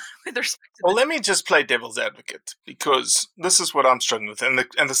ideas. With respect to let me just play devil's advocate, because this is what I'm struggling with. And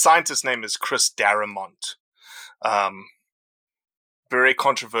the scientist's name is Chris Darramont. Very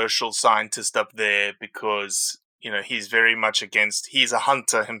controversial scientist up there because, he's very much against, he's a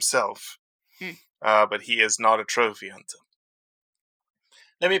hunter himself, but he is not a trophy hunter.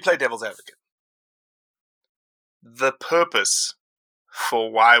 Let me play devil's advocate. The purpose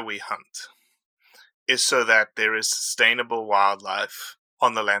for why we hunt is so that there is sustainable wildlife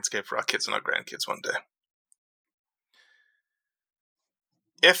on the landscape for our kids and our grandkids one day.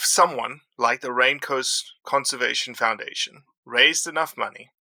 If someone like the Rain Coast Conservation Foundation raised enough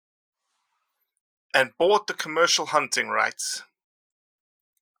money and bought the commercial hunting rights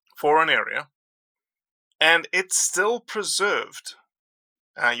for an area, and it's still preserved,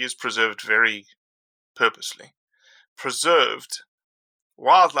 I use preserved very purposely, preserved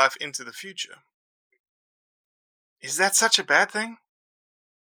wildlife into the future, is that such a bad thing?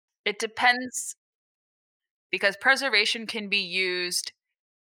 It depends, because preservation can be used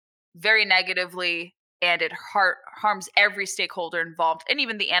very negatively, and it harms every stakeholder involved, and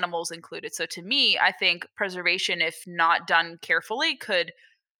even the animals included. So to me, I think preservation, if not done carefully, could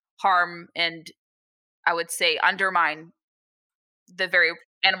harm and, I would say, undermine the very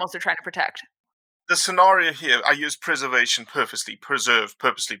animals they're trying to protect. The scenario here, I use preservation purposely, preserve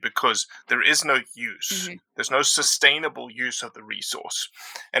purposely, because there is no use. There's no sustainable use of the resource.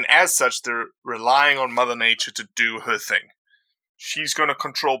 And as such, they're relying on Mother Nature to do her thing. She's going to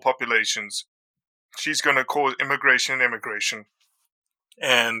control populations. She's going to cause immigration and immigration.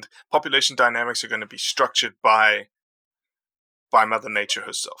 And population dynamics are going to be structured by by Mother Nature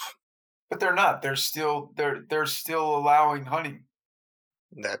herself. But they're not. They're still allowing hunting.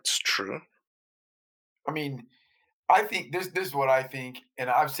 That's true. I mean, I think this is what I think, and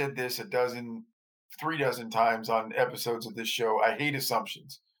I've said this 3 dozen times on episodes of this show. I hate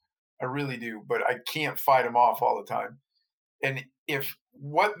assumptions. I really do, but I can't fight them off all the time. And if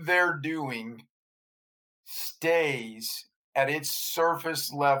what they're doing stays at its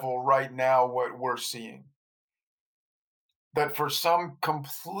surface level right now, what we're seeing, that for some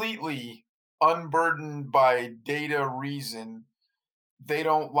completely unburdened by data reason, they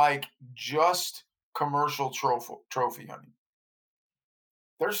don't like just commercial trophy hunting.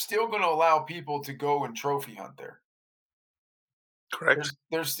 They're still going to allow people to go and trophy hunt there. Correct.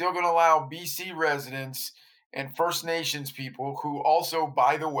 They're still going to allow BC residents and First Nations people, who also,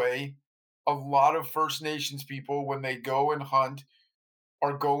 by the way, a lot of First Nations people, when they go and hunt,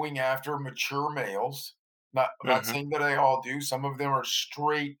 are going after mature males. I'm not saying that they all do. Some of them are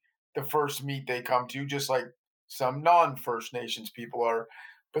straight the first meat they come to, just like some non-First Nations people are.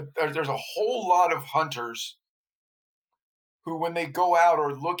 But there's a whole lot of hunters who, when they go out,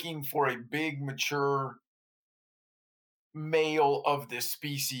 are looking for a big, mature male of this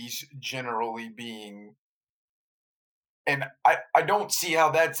species, generally being. And I don't see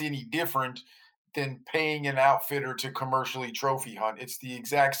how that's any different than paying an outfitter to commercially trophy hunt. It's the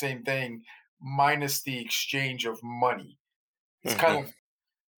exact same thing, minus the exchange of money. It's kind of,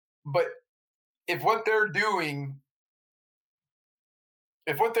 but if what they're doing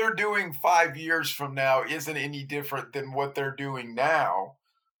 5 years from now isn't any different than what they're doing now,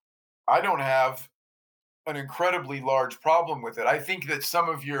 I don't have an incredibly large problem with it. I think that some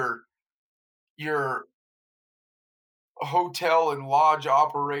of your hotel and lodge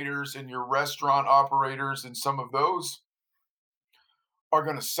operators and your restaurant operators and some of those are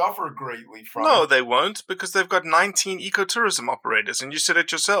going to suffer greatly from No, it. they won't, because they've got 19 ecotourism operators, and you said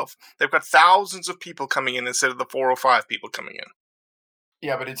it yourself. They've got thousands of people coming in instead of the 4 or 5 people coming in.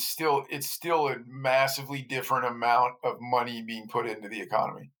 Yeah, but it's still a massively different amount of money being put into the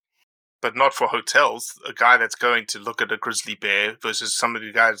economy. But not for hotels. A guy that's going to look at a grizzly bear versus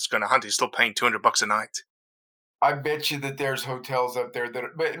somebody that's going to hunt, he's still paying $200 a night. I bet you that there's hotels up there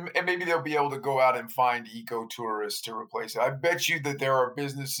and maybe they'll be able to go out and find eco-tourists to replace it. I bet you that there are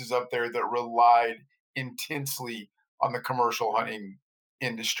businesses up there that relied intensely on the commercial hunting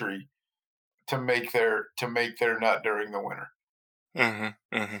industry to make their nut during the winter.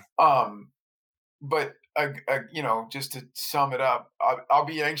 But just to sum it up, I'll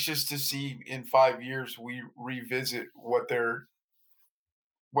be anxious to see in 5 years we revisit what their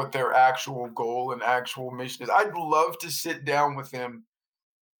actual goal and actual mission is. I'd love to sit down with them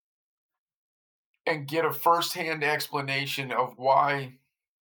and get a firsthand explanation of why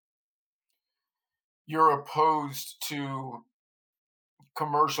you're opposed to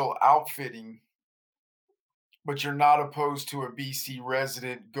commercial outfitting, but you're not opposed to a BC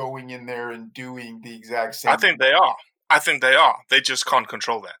resident going in there and doing the exact same. I think they are. They just can't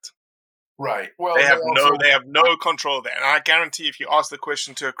control that. Right. Well, they have no control of that. And I guarantee if you ask the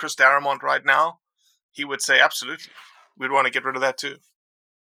question to Chris Darramont right now, he would say absolutely. We'd want to get rid of that too.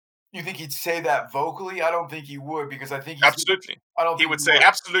 You think he'd say that vocally? I don't think he would, because I think absolutely. He would say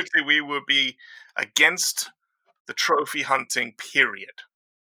absolutely. We would be against the trophy hunting. Period.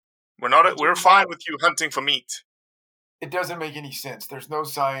 We're fine with you hunting for meat. It doesn't make any sense. There's no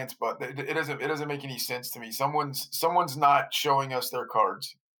science, but it doesn't make any sense to me. Someone's not showing us their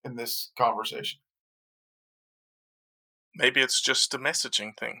cards in this conversation. Maybe it's just a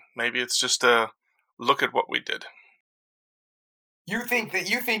messaging thing. Maybe it's just a look at what we did. You think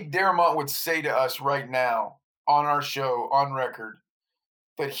Darramont would say to us right now on our show, on record,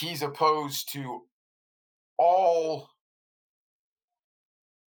 that he's opposed to all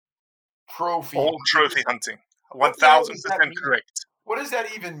trophy hunting? 1,000% correct. What does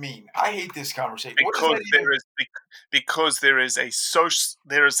that even mean? I hate this conversation. Because there is a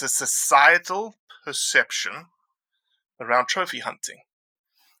societal perception around trophy hunting,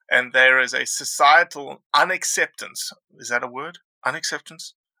 and there is a societal unacceptance. Is that a word?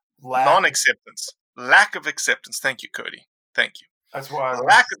 Unacceptance? Non-acceptance. Lack of acceptance. Thank you, Cody. Thank you. That's why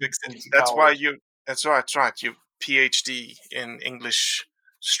lack of acceptance. That's why you. That's right. You PhD in English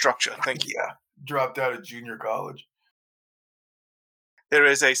structure. Thank you. Yeah, dropped out of junior college. There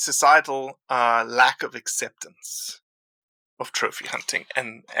is a societal lack of acceptance of trophy hunting,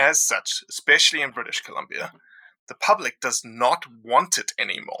 and as such, especially in British Columbia, the public does not want it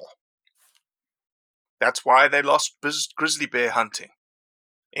anymore. That's why they lost grizzly bear hunting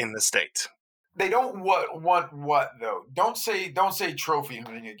in the state. They don't want what though? Don't say trophy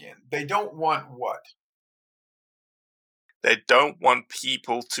hunting again. They don't want what? They don't want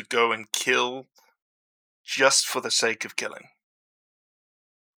people to go and kill just for the sake of killing.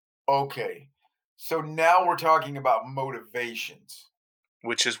 Okay. So now we're talking about motivations.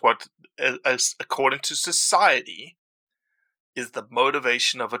 Which is what, as according to society, is the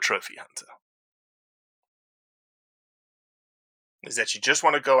motivation of a trophy hunter. Is that you just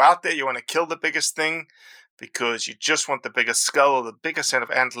want to go out there, you want to kill the biggest thing because you just want the biggest skull or the biggest set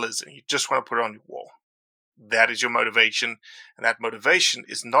of antlers and you just want to put it on your wall. That is your motivation, and that motivation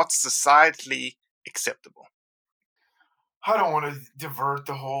is not societally acceptable. I don't want to divert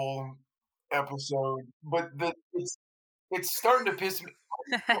the whole episode, but it's starting to piss me.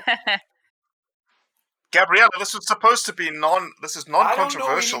 Gabriella, this was supposed to be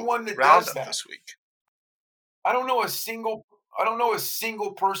non-controversial roundup this week. I don't know a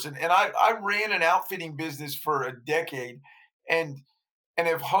single person, and I ran an outfitting business for a decade, and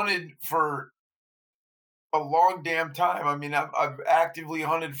have hunted for a long damn time. I mean, I've actively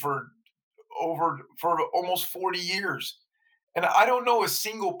hunted for almost 40 years, and I don't know a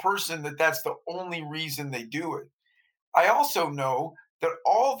single person that's the only reason they do it. I also know that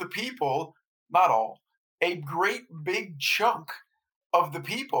all the people, not all, a great big chunk of the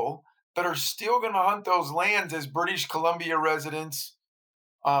people that are still going to hunt those lands as British Columbia residents,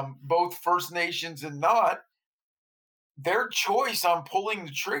 both First Nations and not, their choice on pulling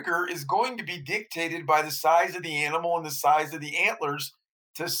the trigger is going to be dictated by the size of the animal and the size of the antlers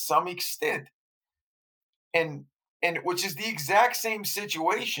to some extent. And which is the exact same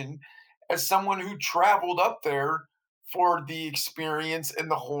situation as someone who traveled up there for the experience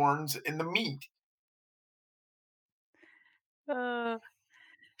and the horns and the meat.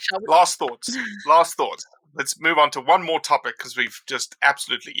 Last thoughts. Let's move on to one more topic because we've just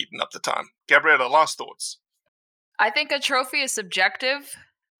absolutely eaten up the time. Gabriella, last thoughts. I think a trophy is subjective.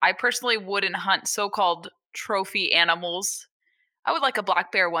 I personally wouldn't hunt so-called trophy animals. I would like a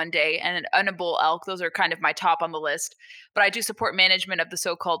black bear one day and a bull elk. Those are kind of my top on the list. But I do support management of the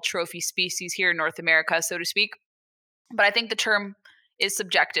so-called trophy species here in North America, so to speak. But I think the term is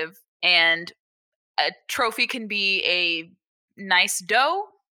subjective, and a trophy can be a nice doe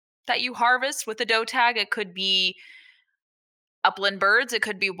that you harvest with a doe tag. It could be upland birds. It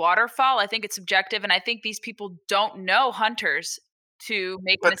could be waterfowl. I think it's subjective, and I think these people don't know hunters to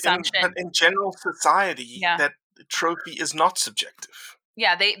make an assumption. But in general society, that trophy is not subjective.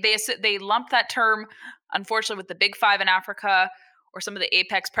 Yeah, they lump that term, unfortunately, with the big five in Africa or some of the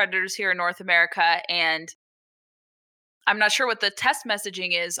apex predators here in North America, and I'm not sure what the test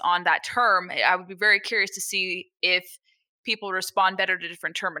messaging is on that term. I would be very curious to see if people respond better to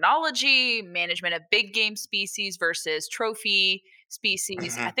different terminology, management of big game species versus trophy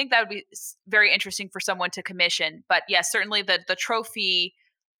species. I think that would be very interesting for someone to commission. But yes, certainly the trophy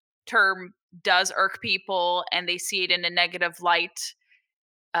term does irk people, and they see it in a negative light,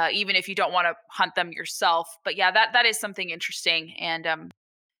 even if you don't want to hunt them yourself. But yeah, that is something interesting. And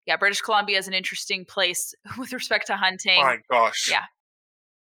yeah, British Columbia is an interesting place with respect to hunting. My gosh. Yeah.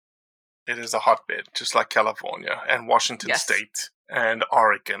 It is a hotbed, just like California and Washington State and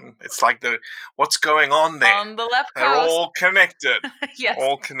Oregon. It's like what's going on there? On the left coast. They're all connected. Yes.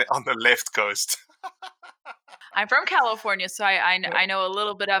 On the left coast. I'm from California, so I know a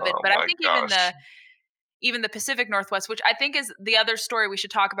little bit of it. But I think even the Pacific Northwest, which I think is the other story we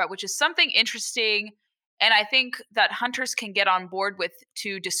should talk about, which is something interesting. And I think that hunters can get on board with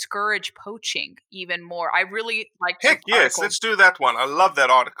to discourage poaching even more. I really like. Heck yes, let's do that one. I love that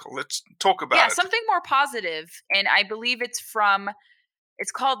article. Let's talk about it. Yeah, something more positive. And I believe it's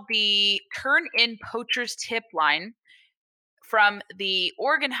called the Turn In Poachers Tip Line from the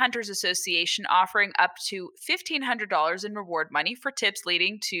Oregon Hunters Association, offering up to $1,500 in reward money for tips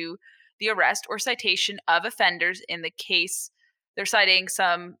leading to the arrest or citation of offenders in the case they're citing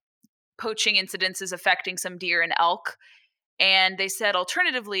some poaching incidences affecting some deer and elk. And they said,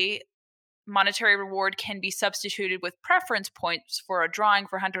 alternatively, monetary reward can be substituted with preference points for a drawing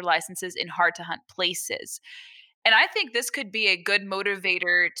for hunter licenses in hard to hunt places. And I think this could be a good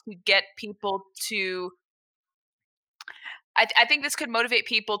motivator to get people to I think this could motivate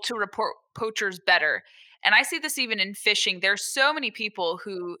people to report poachers better. And I see this even in fishing. There's so many people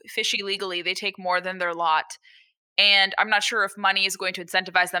who fish illegally. They take more than their lot. And I'm not sure if money is going to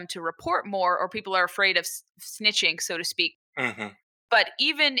incentivize them to report more, or people are afraid of snitching, so to speak. Mm-hmm. But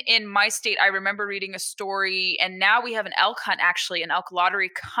even in my state, I remember reading a story, and now we have an elk hunt, actually, an elk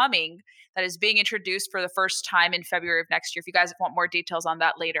lottery coming that is being introduced for the first time in February of next year. If you guys want more details on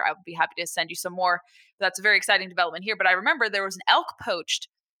that later, I would be happy to send you some more. But that's a very exciting development here. But I remember there was an elk poached,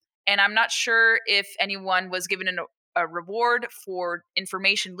 and I'm not sure if anyone was given a reward for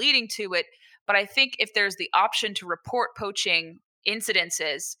information leading to it, But I think if there's the option to report poaching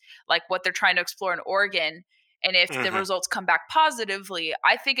incidences, like what they're trying to explore in Oregon, and if the results come back positively,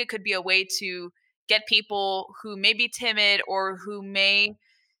 I think it could be a way to get people who may be timid or who may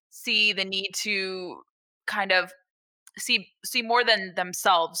see the need to kind of see more than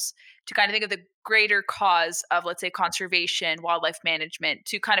themselves, to kind of think of the greater cause of, let's say, conservation, wildlife management,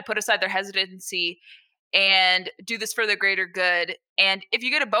 to kind of put aside their hesitancy and do this for the greater good. And if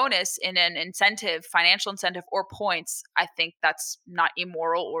you get a bonus in an incentive, financial incentive or points, I think that's not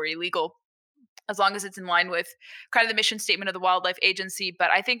immoral or illegal, as long as it's in line with kind of the mission statement of the Wildlife Agency.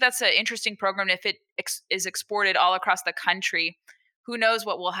 But I think that's an interesting program. If it is exported all across the country, who knows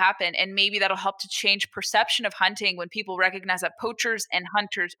what will happen? And maybe that'll help to change perception of hunting when people recognize that poachers and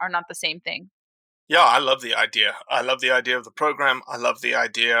hunters are not the same thing. Yeah, I love the idea. I love the idea of the program. I love the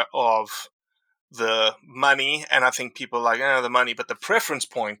idea of the money. And I think people are like, the money. But the preference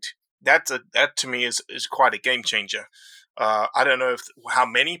point, that to me is quite a game changer. I don't know how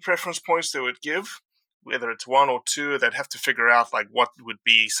many preference points they would give, whether it's one or two. They'd have to figure out like what would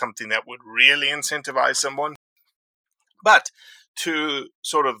be something that would really incentivize someone. But to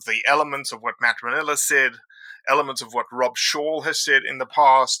sort of the elements of what Matt Rinella said, elements of what Rob Shaw has said in the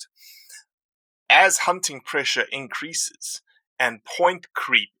past, as hunting pressure increases and point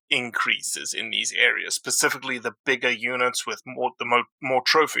creep increases in these areas, specifically the bigger units with more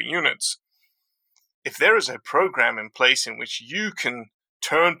trophy units, if there is a program in place in which you can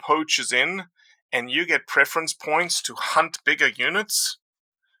turn poachers in and you get preference points to hunt bigger units,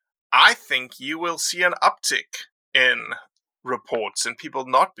 I think you will see an uptick in reports and people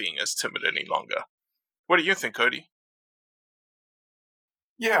not being as timid any longer. What do you think, Cody?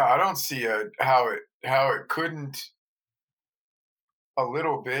 Yeah, I don't see how it couldn't a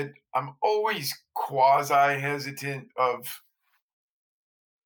little bit. I'm always quasi hesitant of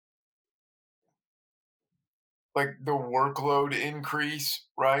like the workload increase,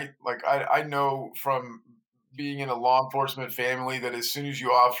 right? Like I know from being in a law enforcement family that as soon as you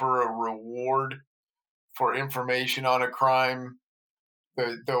offer a reward for information on a crime,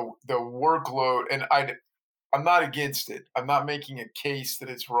 the workload, and I'm not against it. I'm not making a case that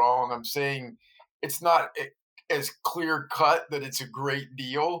it's wrong. I'm saying it's not as clear cut that it's a great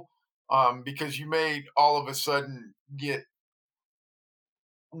deal, because you may all of a sudden get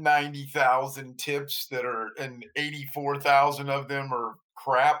 90,000 tips that are, and 84,000 of them are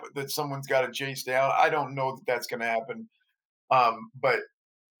crap that someone's got to chase down. I don't know that that's going to happen. But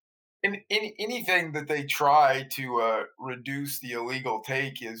in anything that they try to reduce the illegal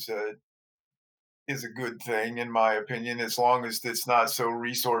take is a good thing, in my opinion, as long as it's not so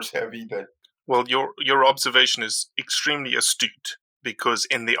resource heavy that. Well, your observation is extremely astute, because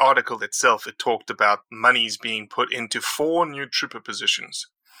in the article itself, it talked about monies being put into 4 new trooper positions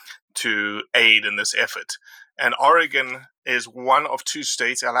to aid in this effort. And Oregon is one of 2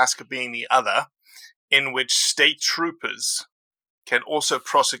 states, Alaska being the other, in which state troopers can also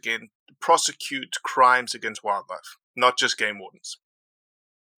prosecute crimes against wildlife, not just game wardens.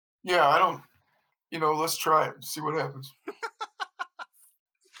 Yeah, I don't, let's try it, see what happens.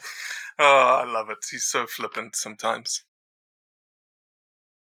 Oh, I love it. He's so flippant sometimes.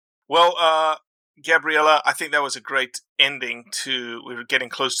 Well, Gabriella, I think that was a great ending to. We were getting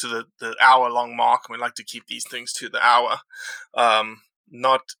close to the hour-long mark, and we like to keep these things to the hour.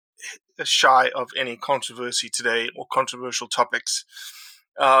 Not shy of any controversy today or controversial topics.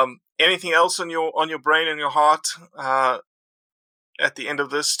 Anything else on your brain and your heart at the end of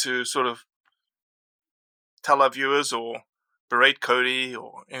this to sort of tell our viewers or berate Cody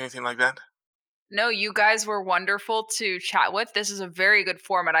or anything like that? No, you guys were wonderful to chat with. This is a very good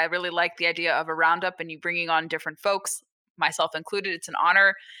format. I really like the idea of a roundup and you bringing on different folks, myself included. It's an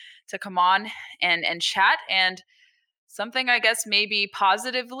honor to come on and chat. And something, I guess, maybe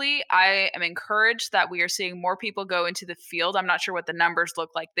positively, I am encouraged that we are seeing more people go into the field. I'm not sure what the numbers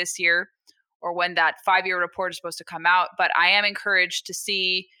look like this year or when that 5-year report is supposed to come out, but I am encouraged to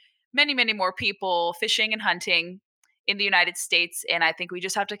see many, many more people fishing and hunting in the United States. And I think we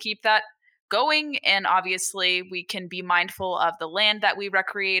just have to keep that going. And obviously, we can be mindful of the land that we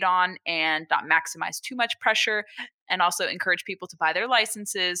recreate on and not maximize too much pressure, and also encourage people to buy their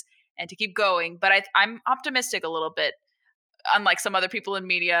licenses and to keep going. But I'm optimistic a little bit, unlike some other people in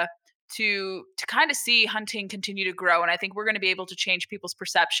media, to kind of see hunting continue to grow. And I think we're going to be able to change people's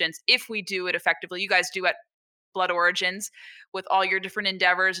perceptions if we do it effectively. You guys do at Blood Origins with all your different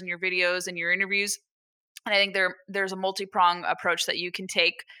endeavors and your videos and your interviews. And I think there's a multi-prong approach that you can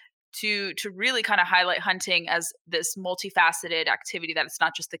take to really kind of highlight hunting as this multifaceted activity, that it's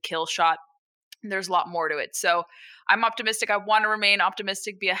not just the kill shot there's a lot more to it. So I'm optimistic. I want to remain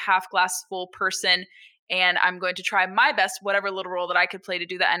optimistic, be a half glass full person. And I'm going to try my best, whatever little role that I could play to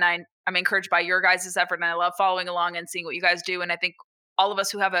do that. And I'm encouraged by your guys' effort, and I love following along and seeing what you guys do. And I think all of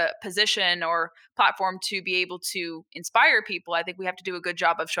us who have a position or platform to be able to inspire people, I think we have to do a good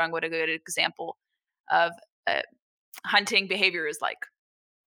job of showing what a good example of hunting behavior is like.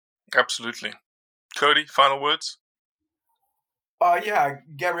 Absolutely. Cody, final words? Yeah,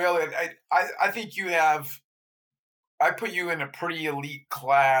 Gabriella, I think I put you in a pretty elite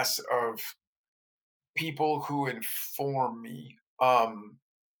class of people who inform me.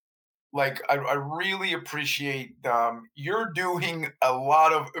 Like I really appreciate you're doing a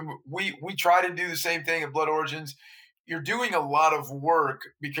lot of we try to do the same thing at Blood Origins. You're doing a lot of work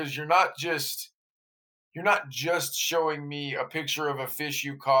because you're not just showing me a picture of a fish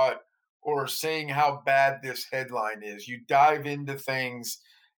you caught or saying how bad this headline is. You dive into things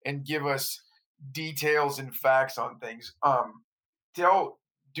and give us details and facts on things.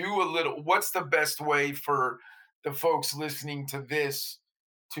 What's the best way for the folks listening to this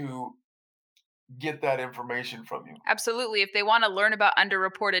to get that information from you? Absolutely. If they want to learn about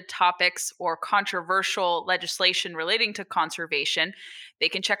underreported topics or controversial legislation relating to conservation, they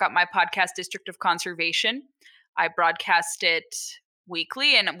can check out my podcast, District of Conservation. I broadcast it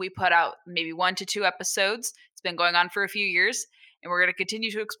weekly, and we put out maybe 1 to 2 episodes. It's been going on for a few years, and we're going to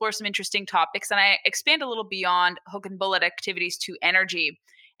continue to explore some interesting topics. And I expand a little beyond hook and bullet activities to energy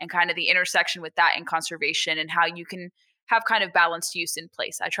and kind of the intersection with that in conservation, and how you can have kind of balanced use in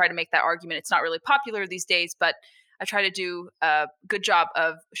place. I try to make that argument. It's not really popular these days, but I try to do a good job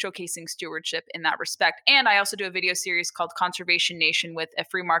of showcasing stewardship in that respect. And I also do a video series called Conservation Nation with a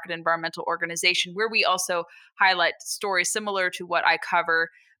free market environmental organization, where we also highlight stories similar to what I cover,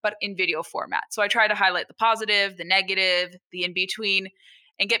 but in video format. So I try to highlight the positive, the negative, the in-between,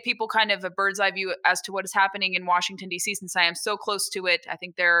 and get people kind of a bird's eye view as to what is happening in Washington, D.C., since I am so close to it. I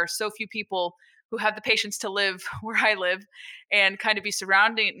think there are so few people who have the patience to live where I live and kind of be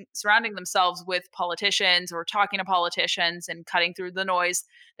surrounding themselves with politicians or talking to politicians and cutting through the noise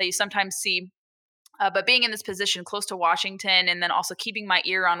that you sometimes see. But being in this position close to Washington, and then also keeping my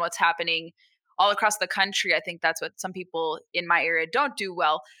ear on what's happening all across the country, I think that's what some people in my area don't do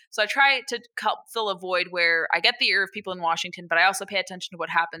well. So I try to help fill a void where I get the ear of people in Washington, but I also pay attention to what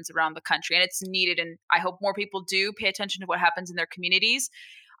happens around the country. And it's needed, and I hope more people do pay attention to what happens in their communities.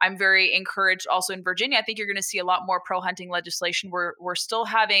 I'm very encouraged also in Virginia. I think you're going to see a lot more pro-hunting legislation. We're still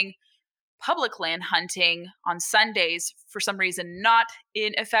having public land hunting on Sundays for some reason, not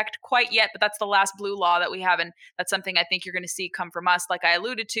in effect quite yet, but that's the last blue law that we have. And that's something I think you're going to see come from us. Like I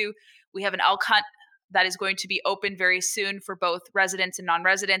alluded to, we have an elk hunt that is going to be open very soon for both residents and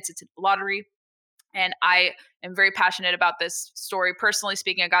non-residents. It's a lottery. And I am very passionate about this story. Personally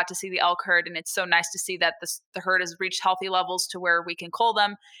speaking, I got to see the elk herd, and it's so nice to see that the herd has reached healthy levels to where we can cull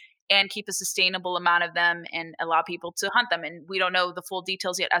them and keep a sustainable amount of them and allow people to hunt them. And we don't know the full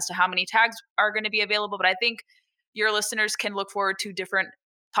details yet as to how many tags are going to be available, but I think your listeners can look forward to different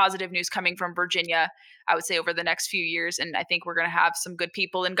positive news coming from Virginia, I would say, over the next few years. And I think we're going to have some good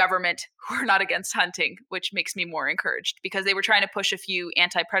people in government who are not against hunting, which makes me more encouraged, because they were trying to push a few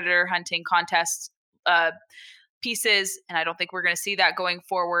anti-predator hunting contests pieces, and I don't think we're going to see that going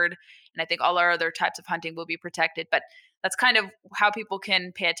forward. And I think all our other types of hunting will be protected. But that's kind of how people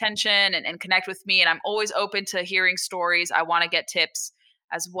can pay attention and connect with me. And I'm always open to hearing stories. I want to get tips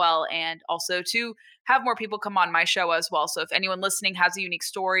as well, and also to have more people come on my show as well. So if anyone listening has a unique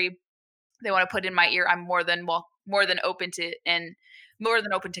story they want to put in my ear, I'm more than open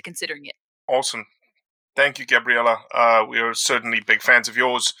to considering it. Awesome. Thank you, Gabriella. We are certainly big fans of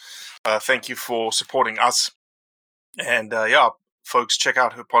yours. Thank you for supporting us. And folks, check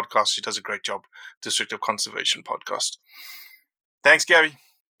out her podcast. She does a great job. District of Conservation podcast. Thanks, Gabby.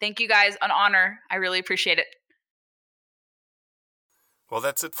 Thank you, guys. An honor. I really appreciate it. Well,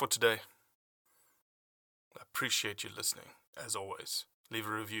 that's it for today. I appreciate you listening, as always. Leave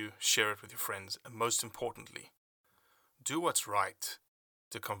a review, share it with your friends, and most importantly, do what's right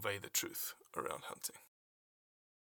to convey the truth around hunting.